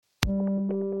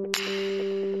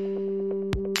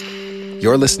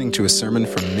You're listening to a sermon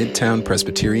from Midtown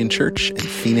Presbyterian Church in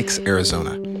Phoenix,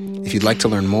 Arizona. If you'd like to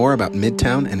learn more about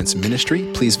Midtown and its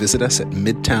ministry, please visit us at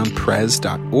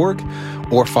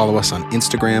midtownpres.org or follow us on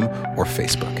Instagram or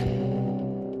Facebook.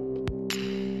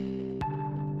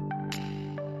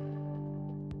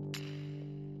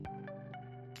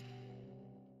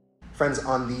 Friends,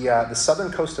 on the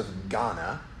southern coast of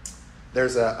Ghana,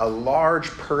 there's a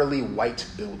large pearly white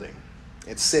building.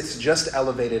 It sits just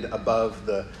elevated above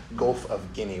the Gulf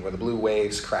of Guinea, where the blue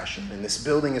waves crash in. And this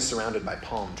building is surrounded by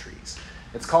palm trees.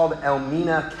 It's called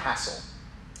Elmina Castle.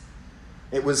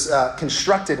 It was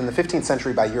constructed in the 15th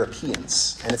century by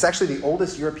Europeans. And it's actually the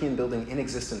oldest European building in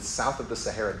existence south of the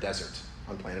Sahara Desert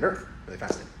on planet Earth. Really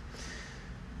fascinating.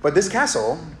 But this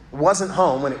castle wasn't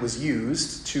home when it was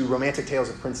used to romantic tales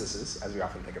of princesses, as we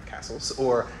often think of castles,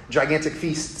 or gigantic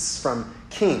feasts from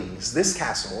kings. This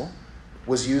castle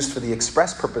was used for the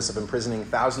express purpose of imprisoning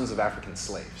thousands of African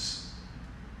slaves.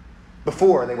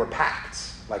 Before, they were packed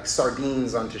like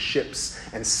sardines onto ships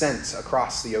and sent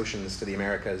across the oceans to the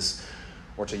Americas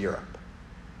or to Europe.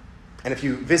 And if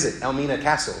you visit Elmina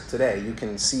Castle today, you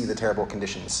can see the terrible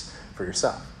conditions for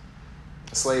yourself.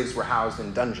 The slaves were housed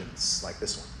in dungeons like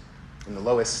this one, in the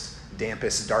lowest,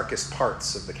 dampest, darkest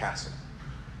parts of the castle.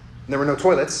 There were no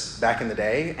toilets back in the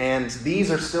day, and these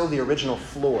are still the original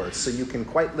floors, so you can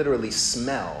quite literally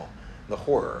smell the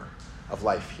horror of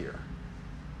life here.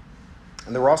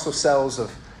 And there were also cells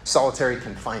of solitary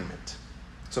confinement.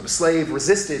 So if a slave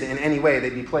resisted in any way,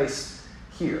 they'd be placed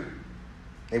here.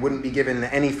 They wouldn't be given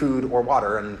any food or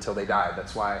water until they died.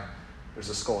 That's why there's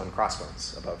a skull and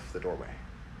crossbones above the doorway.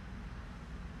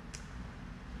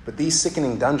 But these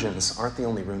sickening dungeons aren't the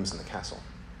only rooms in the castle.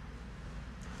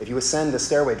 If you ascend the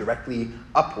stairway directly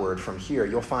upward from here,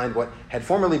 you'll find what had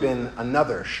formerly been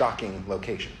another shocking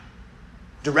location.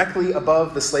 Directly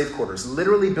above the slave quarters,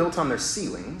 literally built on their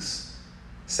ceilings,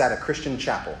 sat a Christian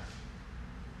chapel.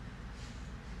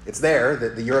 It's there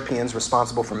that the Europeans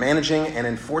responsible for managing and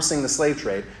enforcing the slave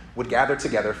trade would gather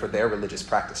together for their religious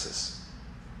practices.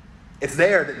 It's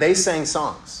there that they sang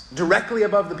songs, directly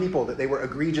above the people that they were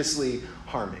egregiously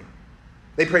harming.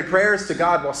 They prayed prayers to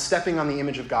God while stepping on the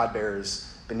image of God-bearers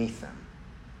beneath them.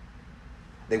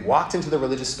 They walked into the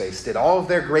religious space, did all of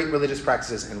their great religious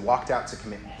practices, and walked out to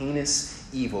commit heinous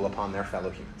evil upon their fellow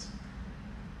humans.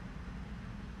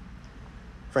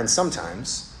 Friends,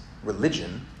 sometimes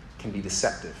religion can be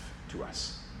deceptive to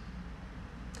us.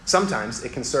 Sometimes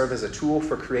it can serve as a tool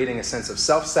for creating a sense of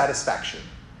self-satisfaction.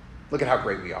 Look at how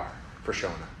great we are for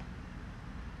showing up.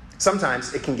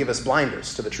 Sometimes it can give us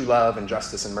blinders to the true love and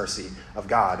justice and mercy of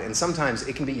God, and sometimes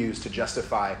it can be used to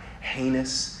justify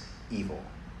heinous evil.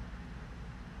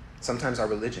 Sometimes our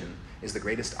religion is the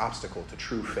greatest obstacle to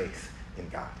true faith in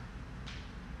God,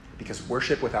 because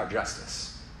worship without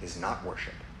justice is not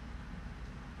worship.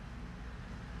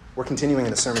 We're continuing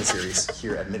in a sermon series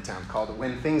here at Midtown called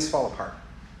When Things Fall Apart.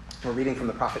 We're reading from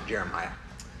the prophet Jeremiah.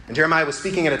 And Jeremiah was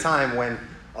speaking at a time when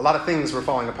a lot of things were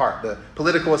falling apart. The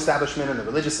political establishment and the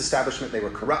religious establishment, they were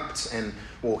corrupt, and,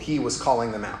 well, he was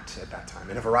calling them out at that time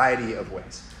in a variety of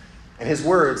ways. And his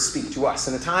words speak to us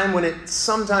in a time when it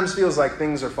sometimes feels like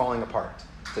things are falling apart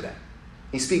today.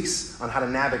 He speaks on how to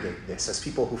navigate this as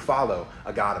people who follow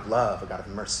a God of love, a God of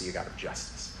mercy, a God of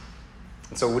justice.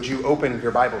 And so would you open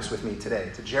your Bibles with me today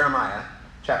to Jeremiah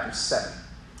chapter 7.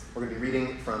 We're going to be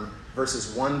reading from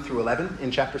verses 1 through 11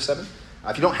 in chapter 7.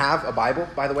 If you don't have a Bible,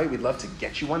 by the way, we'd love to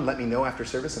get you one. Let me know after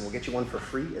service, and we'll get you one for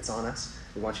free. It's on us.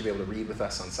 We want you to be able to read with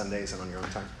us on Sundays and on your own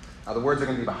time. The words are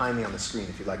going to be behind me on the screen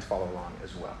if you'd like to follow along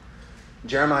as well.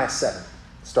 Jeremiah 7,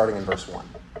 starting in verse 1.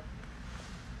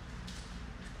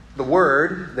 The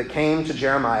word that came to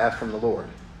Jeremiah from the Lord.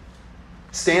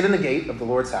 Stand in the gate of the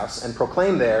Lord's house and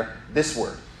proclaim there this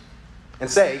word. And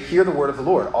say, hear the word of the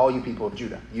Lord, all you people of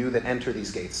Judah, you that enter these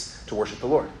gates to worship the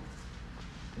Lord.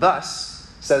 Thus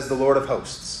says the Lord of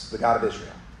hosts, the God of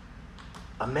Israel,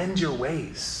 amend your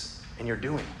ways and your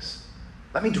doings.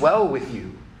 Let me dwell with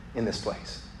you in this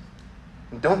place.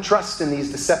 And don't trust in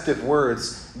these deceptive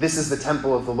words, this is the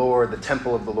temple of the Lord, the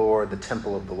temple of the Lord, the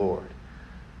temple of the Lord.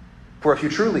 For if you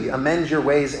truly amend your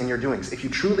ways and your doings, if you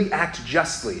truly act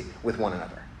justly with one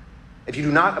another, if you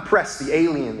do not oppress the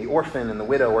alien, the orphan, and the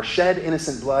widow, or shed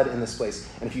innocent blood in this place,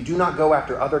 and if you do not go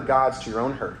after other gods to your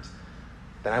own hurt,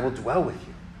 then I will dwell with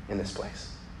you in this place,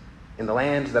 in the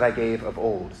land that I gave of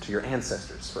old to your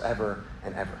ancestors forever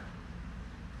and ever.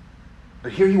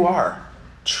 But here you are,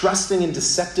 trusting in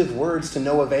deceptive words to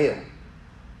no avail.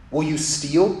 Will you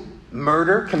steal,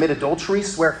 murder, commit adultery,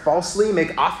 swear falsely,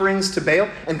 make offerings to Baal,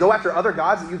 and go after other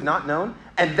gods that you've not known,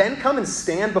 and then come and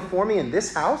stand before me in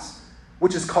this house,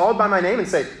 which is called by my name, and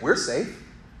say, we're safe?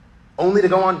 only to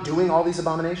go on doing all these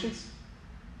abominations?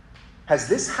 Has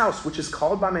this house, which is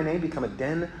called by my name, become a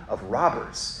den of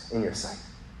robbers in your sight?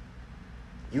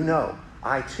 You know,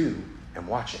 I too am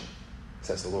watching,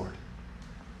 says the Lord.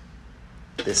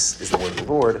 This is the word of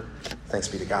the Lord. Thanks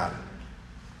be to God.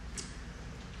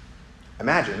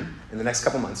 Imagine, in the next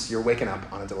couple months, you're waking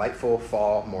up on a delightful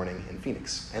fall morning in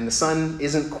Phoenix, and the sun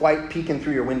isn't quite peeking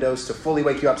through your windows to fully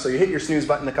wake you up, so you hit your snooze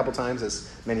button a couple times,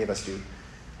 as many of us do.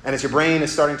 And as your brain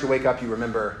is starting to wake up, you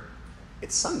remember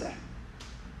it's Sunday,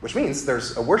 which means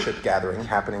there's a worship gathering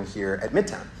happening here at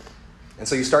Midtown. And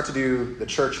so you start to do the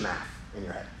church math in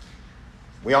your head.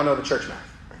 We all know the church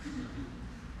math. Right?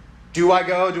 Do I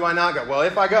go? Do I not go? Well,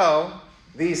 if I go,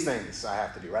 these things I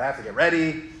have to do. Right? I have to get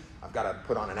ready. I've got to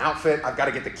put on an outfit. I've got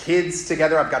to get the kids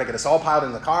together. I've got to get us all piled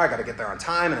in the car. I've got to get there on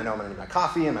time. And I know I'm going to need my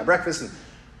coffee and my breakfast.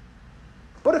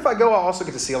 But if I go, I'll also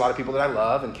get to see a lot of people that I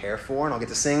love and care for. And I'll get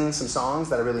to sing some songs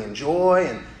that I really enjoy.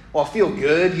 And I'll feel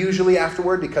good usually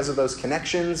afterward because of those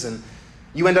connections. And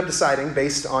you end up deciding,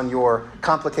 based on your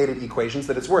complicated equations,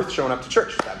 that it's worth showing up to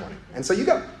church that morning. And so you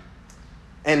go.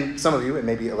 And some of you, it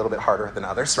may be a little bit harder than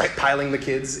others, right? Piling the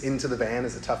kids into the van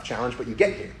is a tough challenge, but you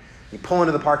get here. You pull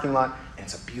into the parking lot, and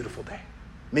it's a beautiful day.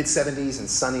 Mid-70s and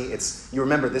sunny. You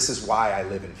remember, this is why I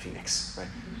live in Phoenix, right?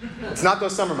 It's not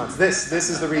those summer months. This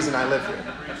is the reason I live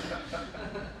here.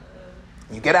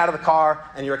 You get out of the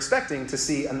car, and you're expecting to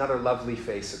see another lovely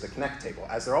face at the Connect table,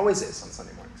 as there always is on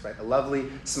Sunday mornings, right? A lovely,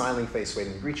 smiling face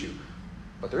waiting to greet you.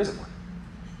 But there isn't one.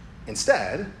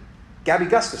 Instead, Gabby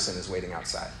Gustafson is waiting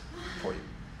outside for you.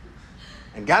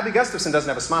 And Gabby Gustafson doesn't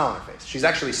have a smile on her face. She's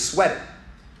actually sweating.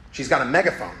 She's got a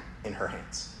megaphone in her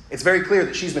hands. It's very clear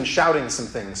that she's been shouting some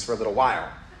things for a little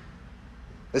while.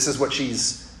 This is what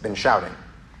she's been shouting.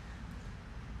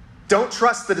 Don't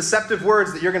trust the deceptive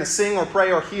words that you're going to sing or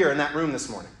pray or hear in that room this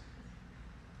morning.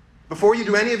 Before you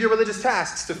do any of your religious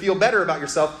tasks to feel better about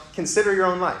yourself, consider your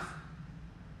own life.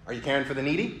 Are you caring for the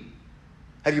needy?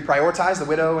 Have you prioritized the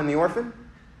widow and the orphan?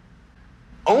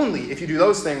 Only if you do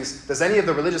those things does any of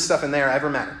the religious stuff in there ever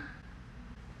matter.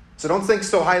 So don't think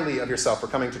so highly of yourself for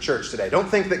coming to church today. Don't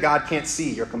think that God can't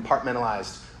see your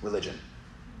compartmentalized religion.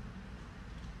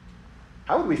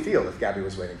 How would we feel if Gabby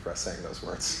was waiting for us saying those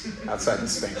words outside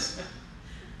this space?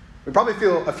 We'd probably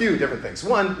feel a few different things.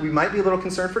 One, we might be a little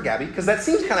concerned for Gabby, because that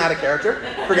seems kind of out of character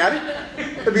for Gabby.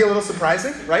 It'd be a little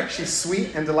surprising, right? She's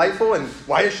sweet and delightful, and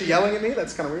why is she yelling at me?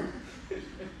 That's kind of weird.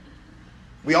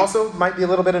 We also might be a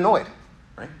little bit annoyed,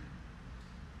 right?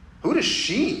 Who is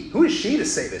she to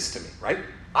say this to me, right?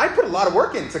 I put a lot of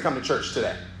work in to come to church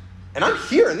today, and I'm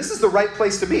here, and this is the right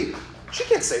place to be. She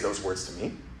can't say those words to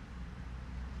me.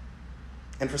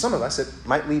 And for some of us, it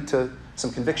might lead to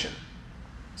some conviction,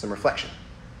 some reflection.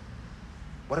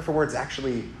 What if her words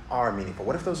actually are meaningful?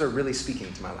 What if those are really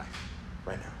speaking to my life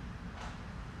right now?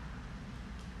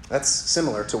 That's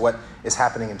similar to what is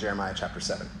happening in Jeremiah chapter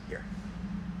 7 here.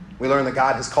 We learn that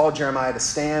God has called Jeremiah to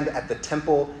stand at the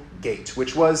temple gate,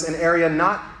 which was an area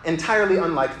not entirely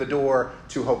unlike the door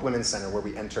to Hope Women's Center where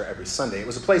we enter every Sunday. It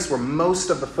was a place where most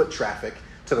of the foot traffic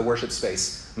to the worship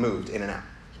space moved in and out.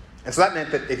 And so that meant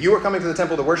that if you were coming to the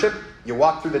temple to worship, you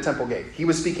walked through the temple gate. He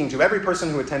was speaking to every person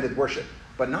who attended worship,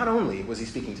 but not only was he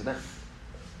speaking to them.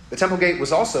 The temple gate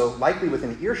was also likely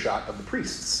within earshot of the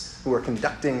priests who were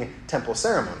conducting temple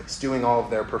ceremonies, doing all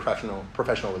of their professional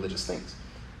religious things.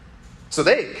 So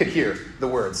they could hear the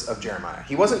words of Jeremiah.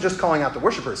 He wasn't just calling out the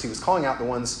worshipers, he was calling out the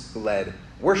ones who led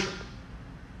worship.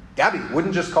 Gabby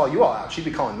wouldn't just call you all out, she'd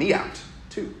be calling me out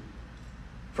too,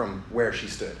 from where she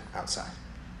stood outside.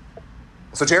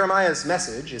 So Jeremiah's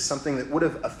message is something that would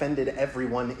have offended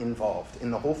everyone involved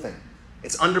in the whole thing.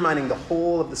 It's undermining the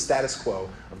whole of the status quo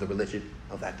of the religion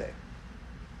of that day.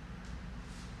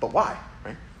 But why,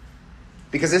 right?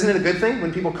 Because isn't it a good thing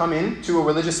when people come into a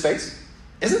religious space?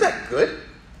 Isn't that good?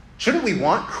 Shouldn't we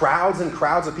want crowds and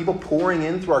crowds of people pouring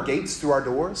in through our gates, through our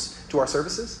doors, to our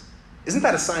services? Isn't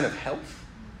that a sign of health?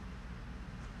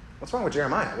 What's wrong with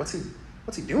Jeremiah? What's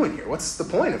he doing here? What's the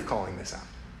point of calling this out?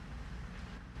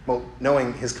 Well,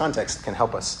 knowing his context can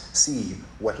help us see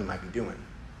what he might be doing.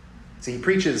 See, he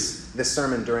preaches this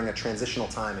sermon during a transitional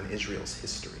time in Israel's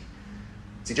history.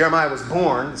 See, Jeremiah was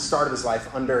born, the start of his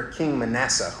life, under King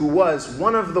Manasseh, who was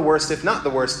one of the worst, if not the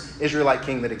worst, Israelite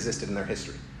king that existed in their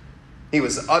history. He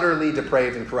was utterly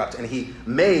depraved and corrupt, and he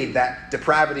made that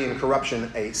depravity and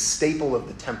corruption a staple of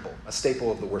the temple, a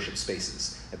staple of the worship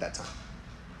spaces at that time.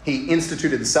 He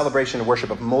instituted the celebration and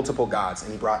worship of multiple gods,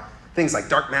 and he brought things like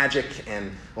dark magic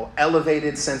and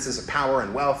elevated senses of power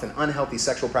and wealth and unhealthy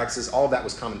sexual practices. All of that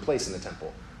was commonplace in the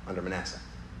temple under Manasseh.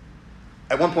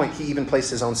 At one point, he even placed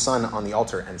his own son on the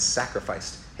altar and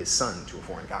sacrificed his son to a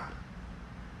foreign god.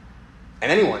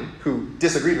 And anyone who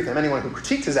disagreed with him, anyone who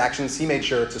critiqued his actions, he made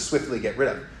sure to swiftly get rid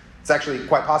of. It's actually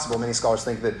quite possible, many scholars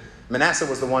think, that Manasseh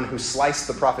was the one who sliced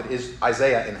the prophet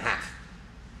Isaiah in half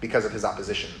because of his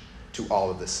opposition to all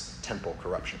of this temple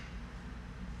corruption.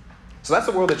 So that's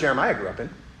the world that Jeremiah grew up in.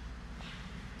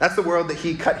 That's the world that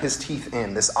he cut his teeth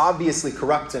in, this obviously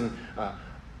corrupt and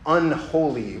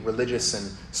unholy religious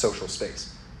and social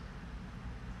space.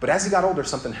 But as he got older,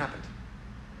 something happened.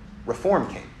 Reform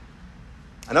came.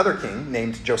 Another king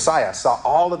named Josiah saw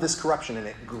all of this corruption and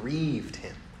it grieved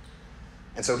him.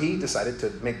 And so he decided to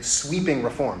make sweeping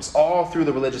reforms all through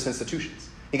the religious institutions.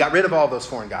 He got rid of all those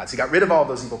foreign gods. He got rid of all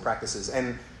those evil practices.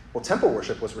 And, well, temple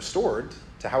worship was restored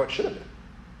to how it should have been.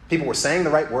 People were saying the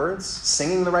right words,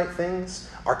 singing the right things,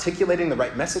 articulating the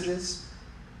right messages.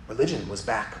 Religion was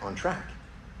back on track.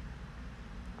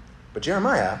 But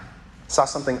Jeremiah saw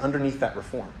something underneath that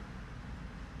reform.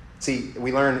 See,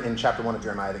 we learn in chapter 1 of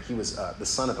Jeremiah that he was the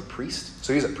son of a priest.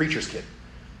 So he was a preacher's kid.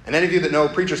 And any of you that know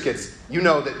preacher's kids, you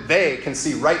know that they can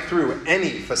see right through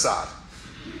any facade.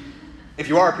 If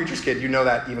you are a preacher's kid, you know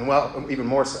that even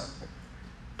more so.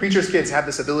 Preacher's kids have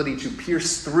this ability to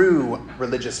pierce through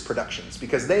religious productions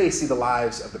because they see the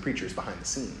lives of the preachers behind the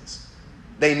scenes.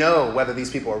 They know whether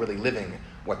these people are really living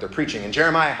what they're preaching. And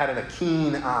Jeremiah had a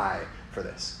keen eye for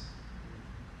this.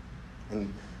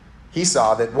 And he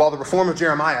saw that while the reform of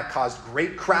Jeremiah caused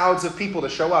great crowds of people to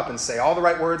show up and say all the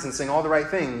right words and sing all the right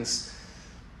things,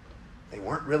 they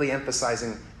weren't really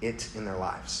emphasizing it in their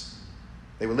lives.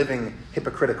 They were living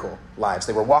hypocritical lives.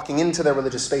 They were walking into their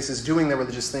religious spaces, doing their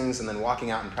religious things, and then walking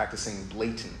out and practicing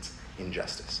blatant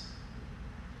injustice.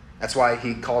 That's why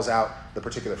he calls out the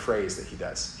particular phrase that he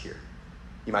does here.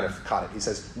 You might have caught it. He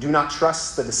says, "Do not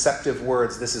trust the deceptive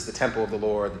words, 'This is the temple of the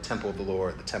Lord, the temple of the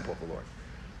Lord, the temple of the Lord.'"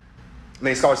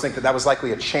 Many scholars think that was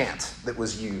likely a chant that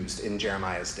was used in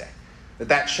Jeremiah's day.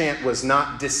 That chant was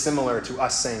not dissimilar to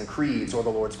us saying creeds or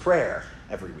the Lord's Prayer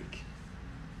every week.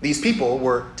 These people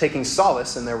were taking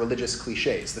solace in their religious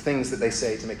cliches, the things that they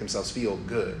say to make themselves feel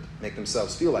good, make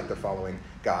themselves feel like they're following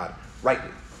God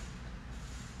rightly.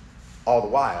 All the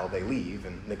while, they leave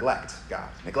and neglect God,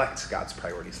 neglect God's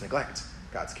priorities, neglect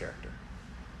God's character.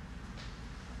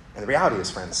 And the reality is,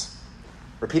 friends,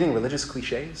 repeating religious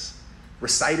cliches,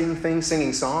 reciting things,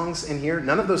 singing songs in here,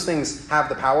 none of those things have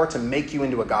the power to make you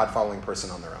into a God-following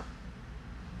person on their own.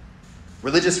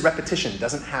 Religious repetition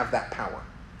doesn't have that power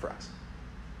for us.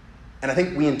 And I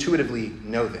think we intuitively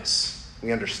know this.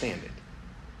 We understand it.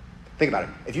 Think about it.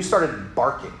 If you started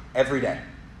barking every day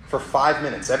for 5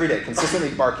 minutes, every day, consistently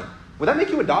barking, would that make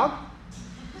you a dog?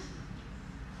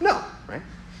 No, right?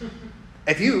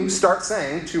 If you start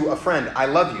saying to a friend, "I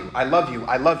love you, I love you,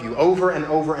 I love you," over and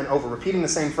over and over, repeating the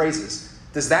same phrases,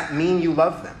 does that mean you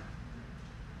love them?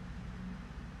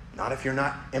 Not if you're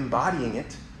not embodying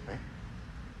it, right?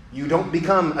 You don't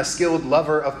become a skilled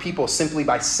lover of people simply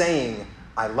by saying,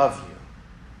 "I love you."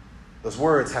 Those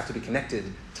words have to be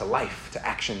connected to life, to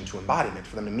action, to embodiment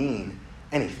for them to mean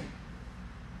anything.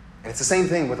 And it's the same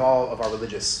thing with all of our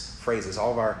religious phrases,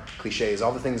 all of our cliches,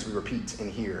 all the things we repeat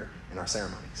and hear in our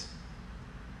ceremonies.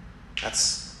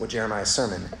 That's what Jeremiah's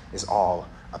sermon is all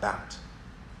about.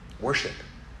 Worship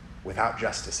without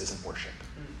justice isn't worship.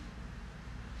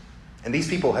 And these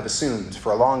people have assumed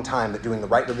for a long time that doing the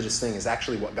right religious thing is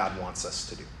actually what God wants us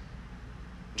to do.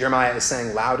 Jeremiah is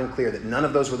saying loud and clear that none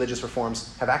of those religious reforms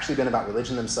have actually been about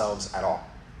religion themselves at all.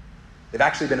 They've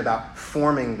actually been about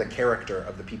forming the character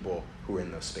of the people who are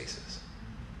in those spaces.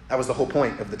 That was the whole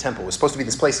point of the temple. It was supposed to be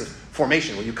this place of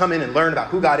formation where you come in and learn about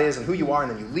who God is and who you are,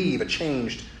 and then you leave a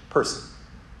changed person.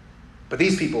 But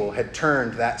these people had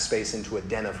turned that space into a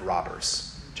den of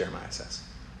robbers, Jeremiah says.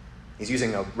 He's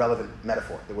using a relevant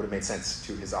metaphor that would have made sense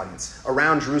to his audience.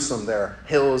 Around Jerusalem, there are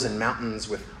hills and mountains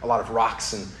with a lot of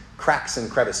rocks and cracks and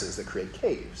crevices that create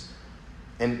caves.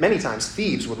 And many times,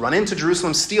 thieves would run into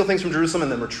Jerusalem, steal things from Jerusalem,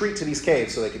 and then retreat to these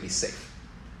caves so they could be safe.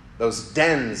 Those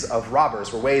dens of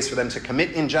robbers were ways for them to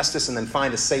commit injustice and then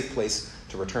find a safe place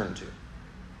to return to.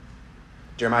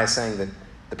 Jeremiah is saying that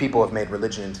the people have made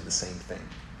religion into the same thing.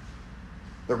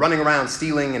 They're running around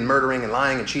stealing and murdering and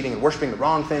lying and cheating and worshiping the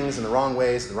wrong things in the wrong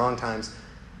ways, in the wrong times.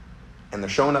 And they're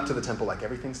showing up to the temple like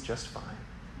everything's just fine.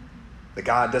 That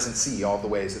God doesn't see all the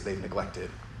ways that they've neglected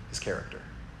his character.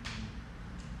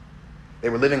 They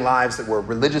were living lives that were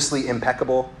religiously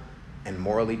impeccable and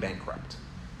morally bankrupt.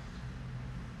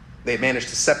 They had managed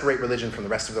to separate religion from the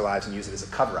rest of their lives and use it as a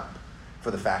cover-up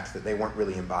for the fact that they weren't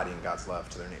really embodying God's love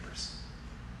to their neighbors.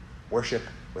 Worship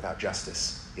without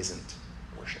justice isn't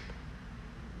worship.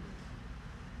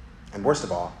 And worst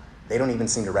of all, they don't even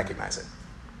seem to recognize it.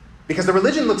 Because the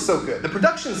religion looks so good. The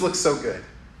productions look so good.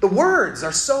 The words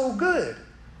are so good.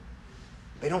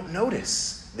 They don't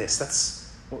notice this.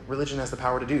 That's what religion has the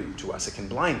power to do to us. It can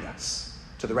blind us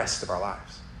to the rest of our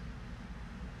lives.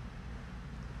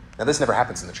 Now, this never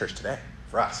happens in the church today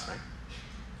for us, right?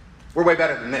 We're way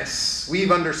better than this.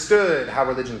 We've understood how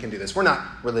religion can do this. We're not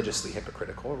religiously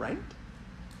hypocritical, right?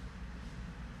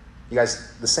 You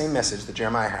guys, the same message that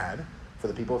Jeremiah had for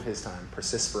the people of his time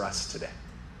persists for us today.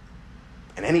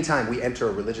 And anytime we enter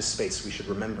a religious space, we should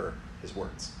remember his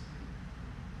words.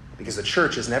 Because the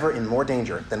church is never in more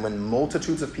danger than when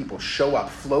multitudes of people show up,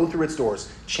 flow through its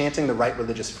doors, chanting the right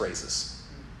religious phrases.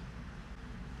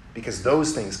 Because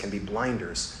those things can be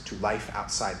blinders to life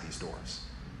outside these doors.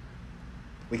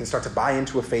 We can start to buy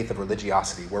into a faith of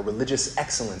religiosity where religious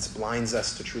excellence blinds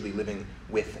us to truly living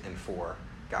with and for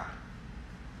God.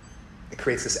 It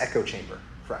creates this echo chamber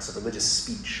for us of religious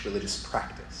speech, religious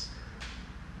practice.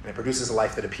 And it produces a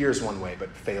life that appears one way but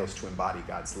fails to embody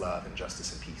God's love and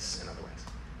justice and peace in other ways.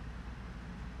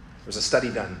 There was a study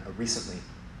done recently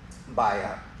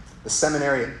by the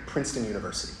seminary at Princeton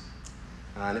University.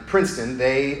 And at Princeton,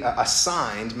 they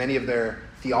assigned many of their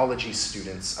theology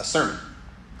students a sermon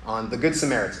on the Good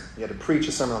Samaritan. You had to preach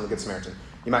a sermon on the Good Samaritan.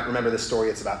 You might remember this story.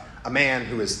 It's about a man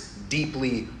who is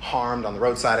deeply harmed on the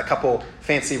roadside, a couple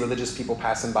fancy religious people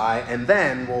passing by, and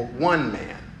then, one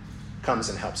man comes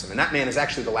and helps him. And that man is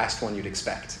actually the last one you'd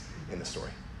expect in the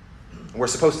story. And we're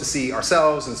supposed to see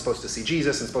ourselves and supposed to see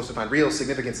Jesus and supposed to find real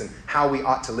significance in how we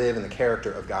ought to live in the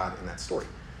character of God in that story.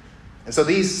 And so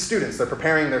these students, they're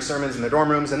preparing their sermons in their dorm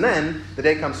rooms, and then the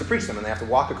day comes to preach them, and they have to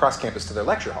walk across campus to their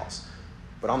lecture halls.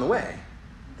 But on the way,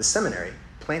 the seminary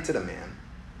planted a man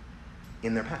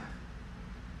in their path.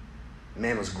 The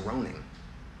man was groaning.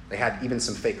 They had even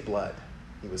some fake blood.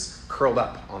 He was curled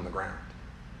up on the ground.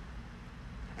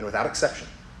 And without exception,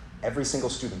 every single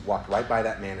student walked right by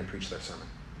that man and preached their sermon.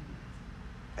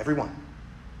 Every one.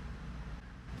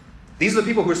 These are the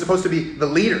people who are supposed to be the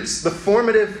leaders, the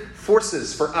formative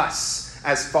forces for us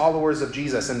as followers of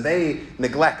Jesus, and they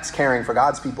neglect caring for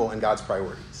God's people and God's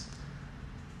priorities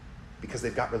because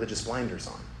they've got religious blinders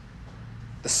on.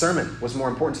 The sermon was more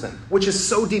important to them, which is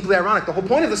so deeply ironic. The whole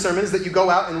point of the sermon is that you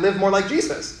go out and live more like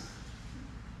Jesus.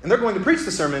 And they're going to preach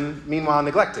the sermon, meanwhile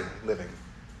neglecting living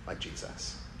like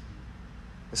Jesus.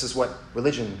 This is what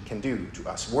religion can do to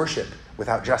us. Worship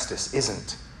without justice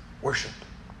isn't worship.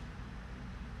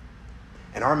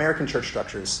 And our American church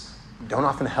structures don't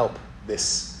often help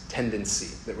this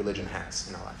tendency that religion has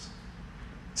in our lives.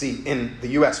 See, in the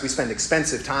U.S., we spend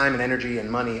expensive time and energy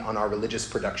and money on our religious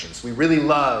productions. We really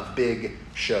love big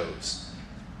shows.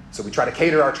 So we try to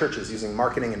cater our churches using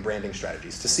marketing and branding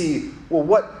strategies to see,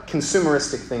 what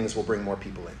consumeristic things will bring more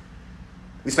people in.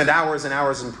 We spend hours and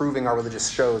hours improving our religious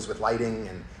shows with lighting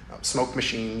and smoke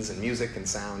machines and music and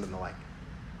sound and the like.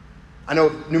 I know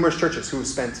of numerous churches who have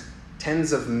spent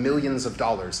tens of millions of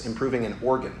dollars improving an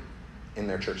organ in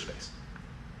their church space.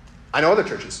 I know other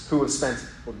churches who have spent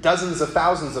dozens of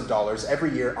thousands of dollars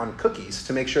every year on cookies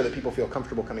to make sure that people feel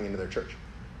comfortable coming into their church.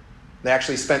 They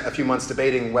actually spent a few months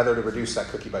debating whether to reduce that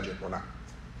cookie budget or not.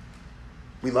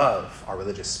 We love our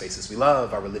religious spaces. We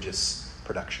love our religious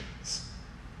productions.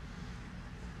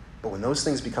 But when those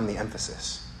things become the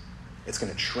emphasis, it's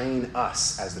going to train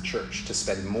us as the church to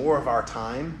spend more of our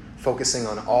time focusing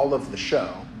on all of the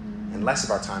show and less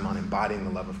of our time on embodying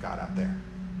the love of God out there.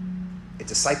 It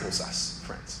disciples us,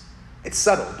 friends. It's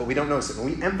subtle, but we don't notice it.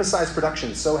 When we emphasize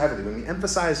production so heavily, when we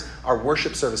emphasize our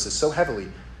worship services so heavily,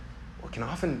 it can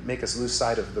often make us lose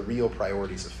sight of the real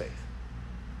priorities of faith.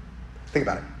 Think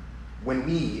about it. When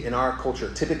we, in our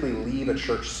culture, typically leave a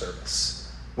church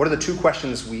service, what are the two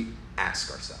questions we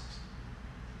ask ourselves?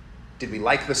 Did we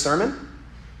like the sermon?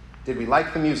 Did we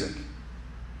like the music?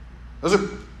 Those are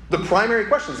the primary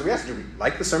questions that we ask. Did we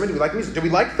like the sermon? Did we like the music? Did we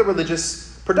like the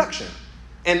religious production?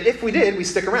 And if we did, we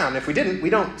stick around. If we didn't, we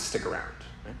don't stick around.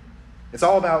 Right? It's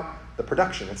all about the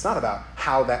production. It's not about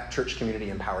how that church community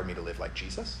empowered me to live like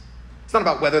Jesus. It's not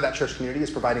about whether that church community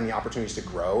is providing me opportunities to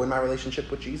grow in my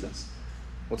relationship with Jesus.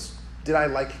 Did I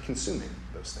like consuming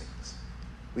those things?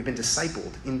 We've been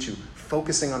discipled into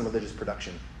focusing on religious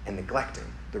production and neglecting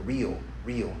the real,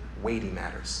 weighty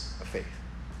matters of faith.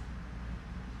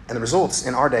 And the results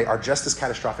in our day are just as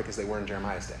catastrophic as they were in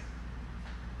Jeremiah's day.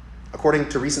 According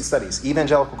to recent studies,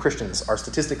 evangelical Christians are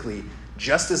statistically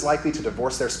just as likely to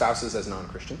divorce their spouses as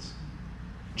non-Christians,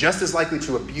 just as likely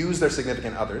to abuse their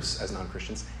significant others as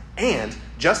non-Christians, and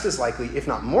just as likely, if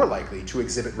not more likely, to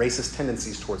exhibit racist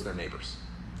tendencies towards their neighbors.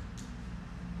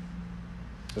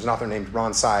 There's an author named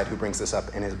Ron Seid who brings this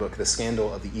up in his book, The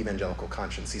Scandal of the Evangelical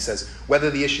Conscience. He says, whether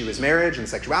the issue is marriage and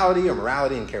sexuality or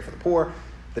morality and care for the poor,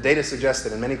 the data suggests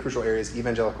that in many crucial areas,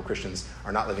 evangelical Christians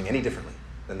are not living any differently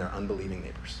than their unbelieving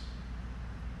neighbors.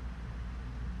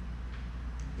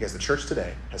 Because the church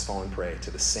today has fallen prey to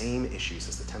the same issues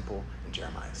as the temple in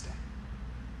Jeremiah's day.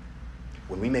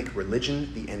 When we make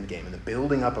religion the end game and the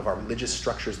building up of our religious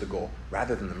structures the goal,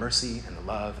 rather than the mercy and the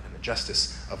love and the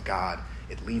justice of God,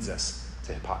 it leads us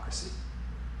to hypocrisy.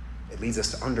 It leads us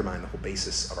to undermine the whole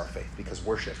basis of our faith, because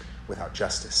worship without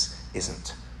justice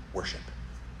isn't worship.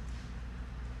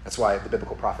 That's why the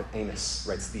biblical prophet Amos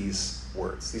writes these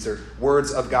words. These are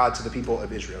words of God to the people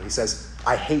of Israel. He says,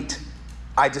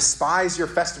 I despise your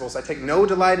festivals. I take no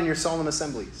delight in your solemn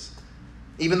assemblies.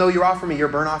 Even though you offer me your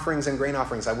burnt offerings and grain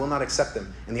offerings, I will not accept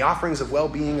them. And the offerings of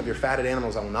well-being of your fatted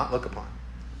animals I will not look upon.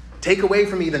 Take away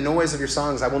from me the noise of your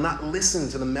songs. I will not listen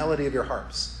to the melody of your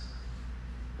harps.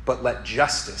 But let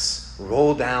justice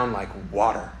roll down like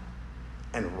water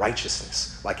and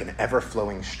righteousness like an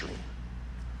ever-flowing stream.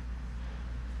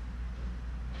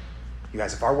 You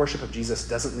guys, if our worship of Jesus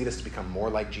doesn't lead us to become more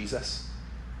like Jesus,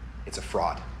 it's a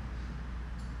fraud.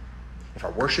 If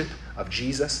our worship of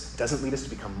Jesus doesn't lead us to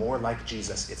become more like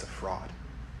Jesus, it's a fraud.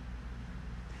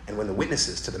 And when the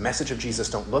witnesses to the message of Jesus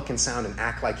don't look and sound and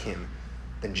act like him,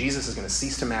 then Jesus is going to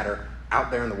cease to matter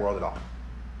out there in the world at all.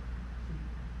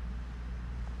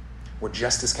 We're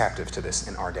just as captive to this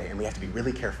in our day, and we have to be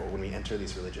really careful when we enter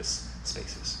these religious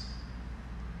spaces.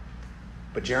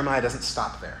 But Jeremiah doesn't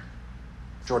stop there.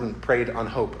 Jordan prayed on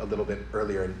hope a little bit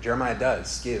earlier, and Jeremiah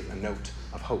does give a note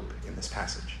of hope in this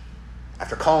passage.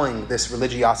 After calling this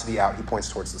religiosity out, he points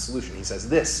towards the solution. He says,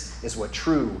 this is what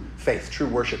true faith, true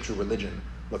worship, true religion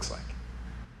looks like.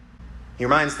 He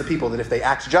reminds the people that if they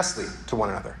act justly to one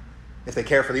another, if they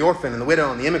care for the orphan and the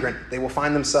widow and the immigrant, they will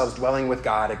find themselves dwelling with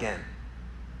God again.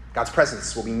 God's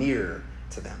presence will be near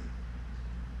to them.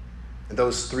 And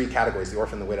those three categories, the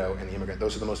orphan, the widow, and the immigrant,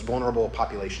 those are the most vulnerable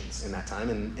populations in that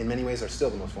time, and in many ways are still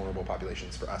the most vulnerable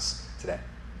populations for us today.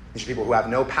 These are people who have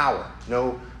no power,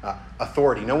 no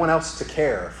authority, no one else to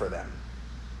care for them.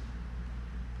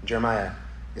 Jeremiah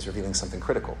is revealing something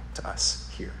critical to us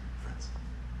here, friends.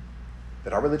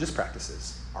 That our religious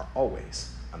practices are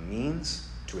always a means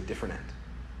to a different end.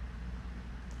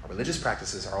 Our religious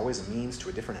practices are always a means to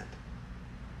a different end.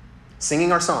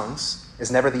 Singing our songs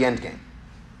is never the end game.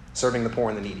 Serving the poor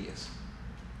and the needy is.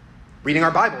 Reading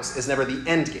our Bibles is never the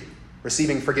end game.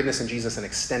 Receiving forgiveness in Jesus and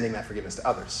extending that forgiveness to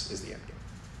others is the end game.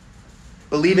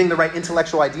 Believing the right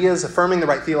intellectual ideas, affirming the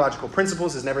right theological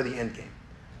principles is never the end game.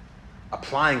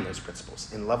 Applying those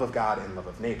principles in love of God and love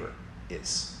of neighbor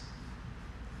is.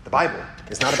 The Bible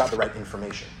is not about the right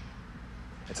information.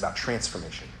 It's about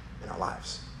transformation in our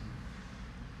lives.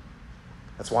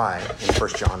 That's why in 1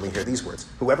 John we hear these words.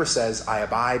 Whoever says, I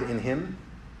abide in him,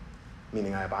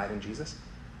 meaning I abide in Jesus,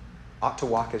 ought to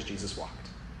walk as Jesus walked.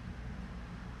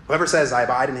 Whoever says, I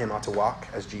abide in him, ought to walk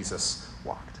as Jesus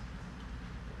walked.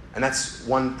 And that's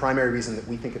one primary reason that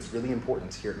we think it's really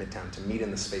important here at Midtown to meet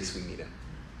in the space we meet in.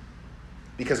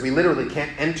 Because we literally can't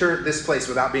enter this place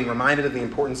without being reminded of the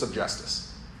importance of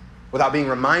justice, without being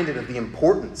reminded of the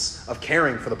importance of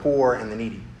caring for the poor and the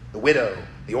needy, the widow,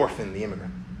 the orphan, the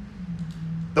immigrant.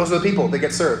 Those are the people that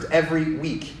get served every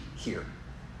week here.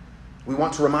 We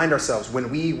want to remind ourselves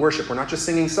when we worship, we're not just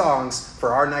singing songs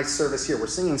for our nice service here. We're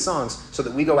singing songs so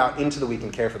that we go out into the week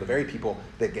and care for the very people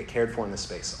that get cared for in this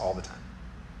space all the time.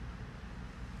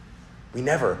 We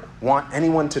never want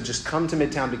anyone to just come to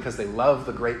Midtown because they love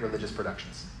the great religious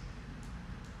productions.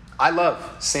 I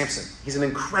love Samson. He's an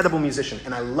incredible musician,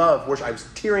 and I love worship. I was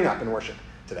tearing up in worship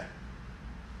today.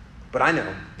 But I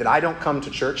know that I don't come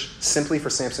to church simply for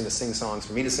Samson to sing songs,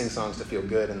 for me to sing songs to feel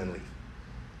good and then leave.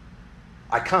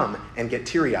 I come and get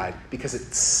teary-eyed because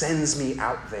it sends me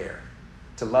out there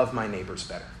to love my neighbors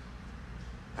better.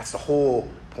 That's the whole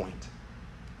point.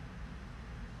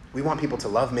 We want people to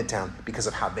love Midtown because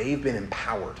of how they've been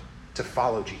empowered to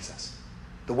follow Jesus.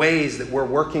 The ways that we're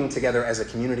working together as a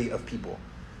community of people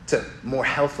to more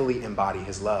healthily embody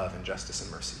his love and justice and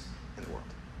mercy in the world.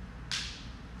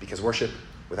 Because worship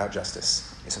without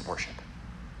justice isn't worship.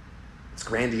 It's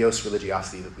grandiose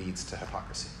religiosity that leads to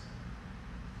hypocrisy.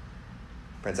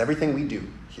 Friends, everything we do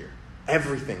here,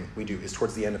 everything we do is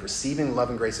towards the end of receiving the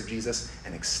love and grace of Jesus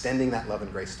and extending that love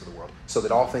and grace to the world so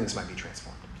that all things might be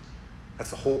transformed. That's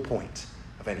the whole point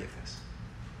of any of this.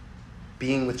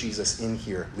 Being with Jesus in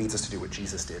here leads us to do what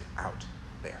Jesus did out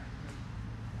there.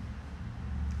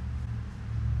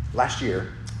 Last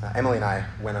year, Emily and I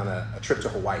went on a trip to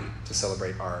Hawaii to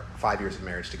celebrate our 5 years of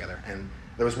marriage together. And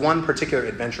there was one particular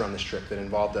adventure on this trip that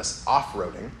involved us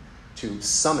off-roading to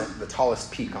summit the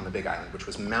tallest peak on the Big Island, which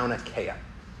was Mauna Kea.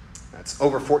 That's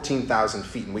over 14,000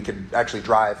 feet, and we could actually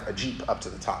drive a Jeep up to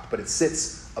the top, but it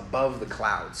sits above the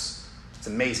clouds. It's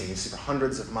amazing. You see for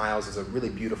hundreds of miles. It's a really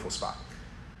beautiful spot.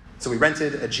 So we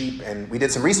rented a Jeep and we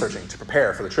did some researching to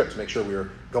prepare for the trip to make sure we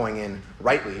were going in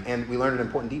rightly. And we learned an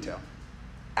important detail.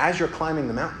 As you're climbing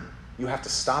the mountain, you have to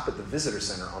stop at the visitor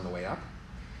center on the way up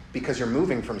because you're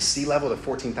moving from sea level to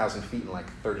 14,000 feet in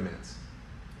like 30 minutes.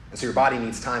 And so your body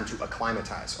needs time to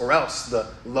acclimatize, or else the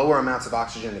lower amounts of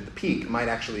oxygen at the peak might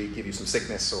actually give you some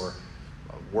sickness or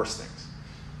worse things.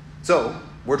 So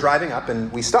we're driving up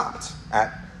and we stopped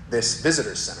at this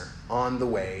visitor's center on the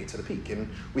way to the peak. And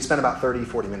we spent about 30,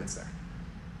 40 minutes there.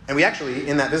 And we actually,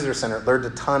 in that visitor center, learned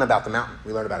a ton about the mountain.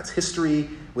 We learned about its history.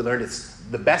 We learned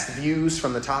the best views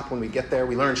from the top when we get there.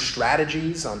 We learned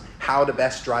strategies on how to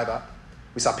best drive up.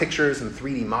 We saw pictures and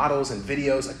 3D models and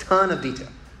videos, a ton of detail.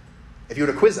 If you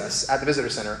were to quiz us at the visitor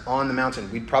center on the mountain,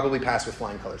 we'd probably pass with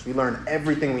flying colors. We learned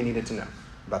everything we needed to know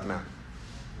about the mountain.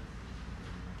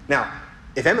 Now,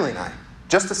 if Emily and I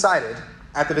just decided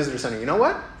at the visitor center, you know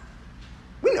what?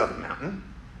 We know the mountain.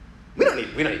 We don't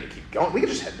need to keep going. We can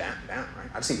just head down, right?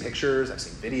 I've seen pictures, I've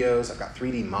seen videos, I've got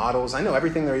 3D models. I know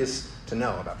everything there is to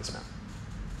know about this mountain.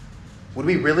 Would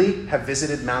we really have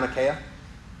visited Mauna Kea?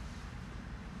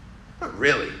 Not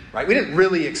really, right? We didn't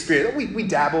really experience it. We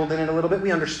dabbled in it a little bit.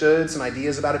 We understood some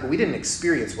ideas about it, but we didn't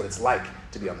experience what it's like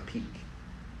to be on the peak.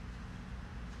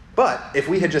 But if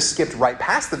we had just skipped right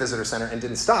past the visitor center and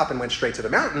didn't stop and went straight to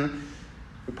the mountain,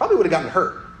 we probably would have gotten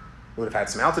hurt. We would have had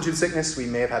some altitude sickness. We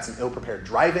may have had some ill-prepared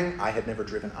driving. I had never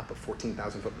driven up a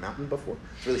 14,000-foot mountain before.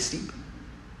 It's really steep.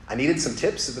 I needed some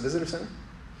tips at the visitor center.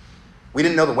 We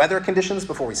didn't know the weather conditions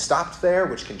before we stopped there,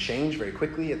 which can change very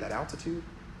quickly at that altitude.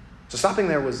 So stopping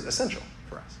there was essential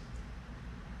for us.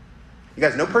 You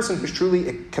guys, no person who's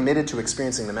truly committed to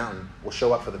experiencing the mountain will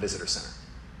show up for the visitor center.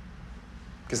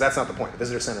 Because that's not the point. The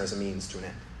visitor center is a means to an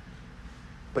end.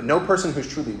 But no person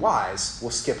who's truly wise will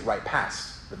skip right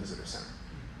past the visitor center.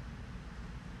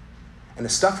 And the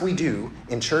stuff we do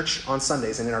in church on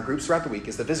Sundays and in our groups throughout the week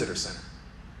is the visitor center.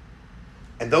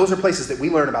 And those are places that we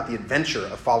learn about the adventure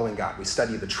of following God. We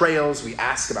study the trails, we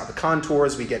ask about the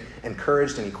contours, we get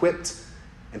encouraged and equipped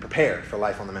and prepared for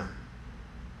life on the mountain.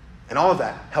 And all of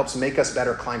that helps make us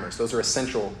better climbers. Those are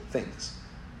essential things.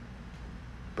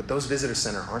 But those visitor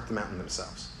center aren't the mountain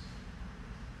themselves.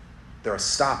 They're a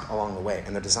stop along the way,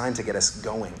 and they're designed to get us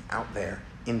going out there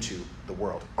into the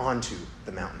world, onto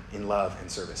the mountain, in love and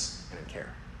service and in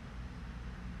care.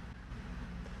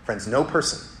 Friends, no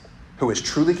person who is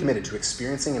truly committed to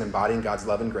experiencing and embodying God's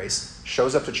love and grace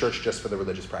shows up to church just for the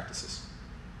religious practices.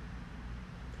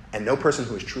 And no person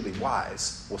who is truly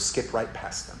wise will skip right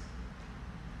past them.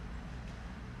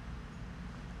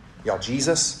 Y'all,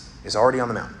 Jesus is already on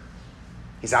the mountain.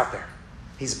 He's out there.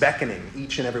 He's beckoning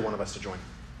each and every one of us to join him.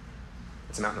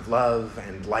 It's a mountain of love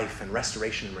and life and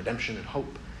restoration and redemption and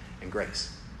hope and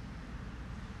grace.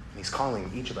 And he's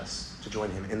calling each of us to join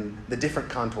him in the different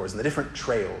contours and the different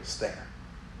trails there.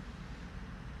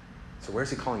 So where's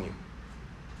he calling you?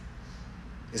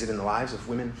 Is it in the lives of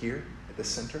women here at this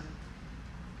center?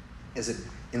 Is it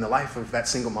in the life of that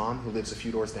single mom who lives a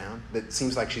few doors down that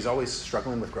seems like she's always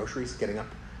struggling with groceries getting up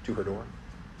to her door?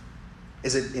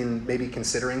 Is it in maybe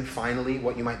considering finally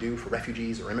what you might do for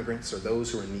refugees or immigrants or those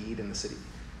who are in need in the city?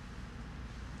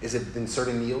 Is it in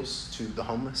serving meals to the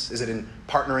homeless? Is it in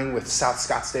partnering with South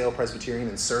Scottsdale Presbyterian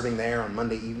and serving there on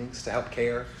Monday evenings to help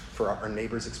care for our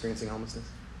neighbors experiencing homelessness?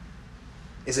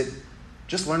 Is it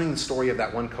just learning the story of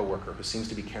that one coworker who seems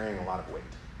to be carrying a lot of weight?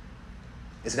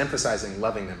 Is it emphasizing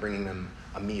loving them, bringing them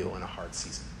a meal in a hard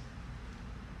season?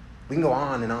 We can go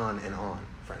on and on and on,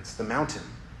 friends. The mountain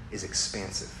is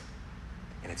expansive.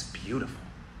 And it's beautiful.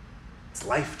 It's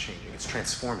life-changing. It's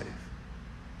transformative.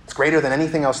 It's greater than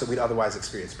anything else that we'd otherwise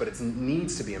experience, but it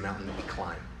needs to be a mountain that we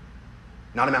climb,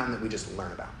 not a mountain that we just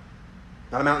learn about,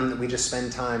 not a mountain that we just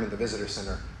spend time in the visitor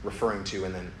center referring to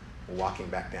and then walking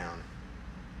back down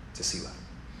to sea level.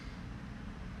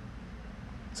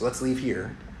 So let's leave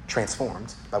here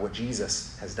transformed by what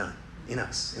Jesus has done in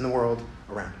us, in the world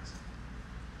around us.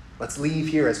 Let's leave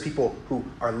here as people who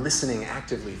are listening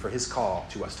actively for his call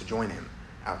to us to join him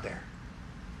out there.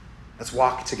 Let's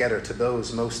walk together to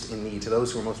those most in need, to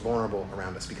those who are most vulnerable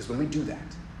around us, because when we do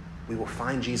that, we will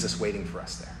find Jesus waiting for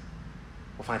us there.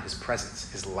 We'll find his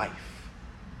presence, his life,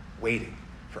 waiting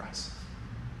for us.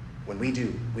 When we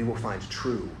do, we will find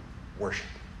true worship.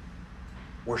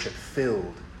 Worship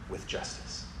filled with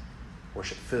justice.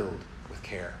 Worship filled with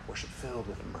care. Worship filled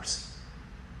with mercy.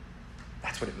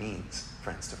 That's what it means,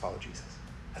 friends, to follow Jesus.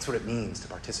 That's what it means to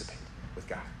participate with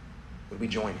God. Would we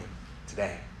join him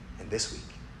today and this week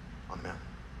on the mountain?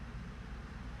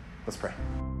 Let's pray.